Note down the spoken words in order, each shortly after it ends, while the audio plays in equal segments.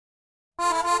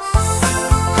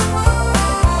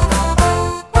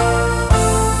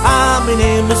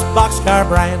Boxcar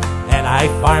Brian, and I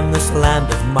farm this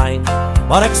land of mine.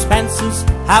 But expenses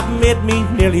have made me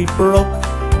nearly broke.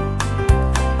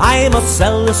 I must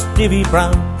sell this divvy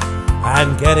brown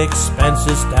and get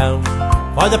expenses down,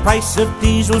 for the price of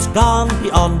diesel's gone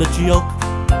beyond a joke.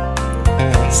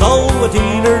 So a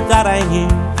dealer that I knew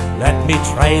let me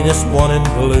try this one in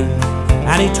blue,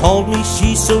 and he told me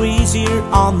she's so easier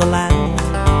on the land.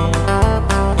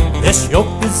 This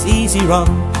yoke is easy run,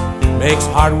 makes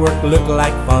hard work look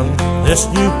like fun. This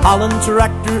New Holland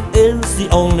tractor is the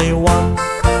only one.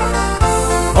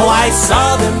 Oh, I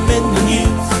saw them in the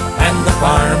news, and the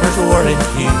farmers were in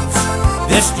queues.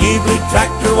 This new blue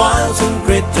tractor was in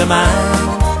great demand.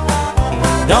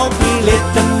 Don't be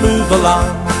late and move along,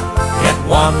 get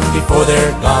one before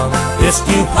they're gone. This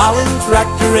New Holland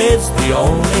tractor is the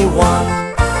only one.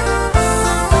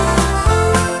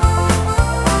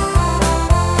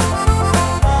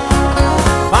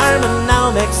 Farming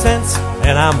now makes sense,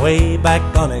 and I'm way back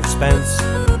on expense,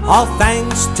 all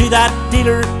thanks to that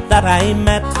dealer that I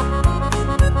met.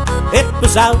 It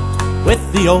was out with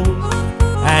the old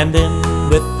and in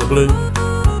with the blue,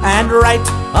 and right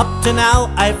up to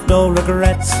now I've no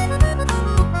regrets.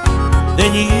 The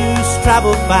news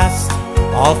travelled fast,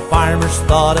 all farmers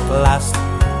thought at last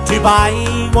to buy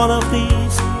one of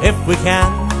these if we can.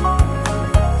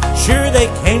 Sure, they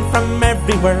came from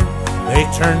everywhere, they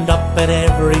turned up at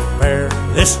every fair.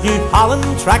 This New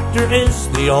Holland tractor is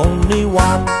the only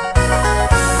one.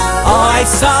 Oh, I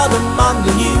saw them on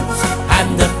the news,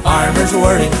 and the farmers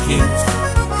were in queues.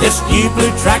 This new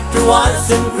blue tractor was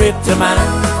in great demand.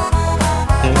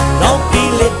 Don't be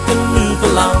late and move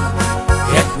along,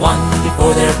 get one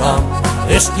before they're gone.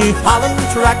 This New Holland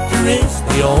tractor is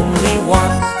the only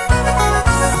one.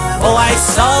 Oh, I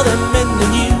saw them in the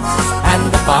news, and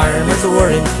the farmers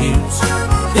were in queues.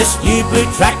 This new blue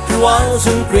tractor was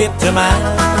in great demand.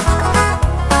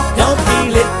 Don't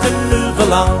be late and move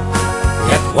along,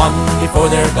 get one before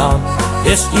they're gone.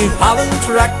 This New Holland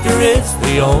tractor is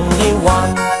the only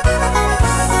one.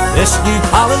 This New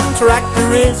Holland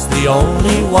tractor is the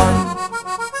only one.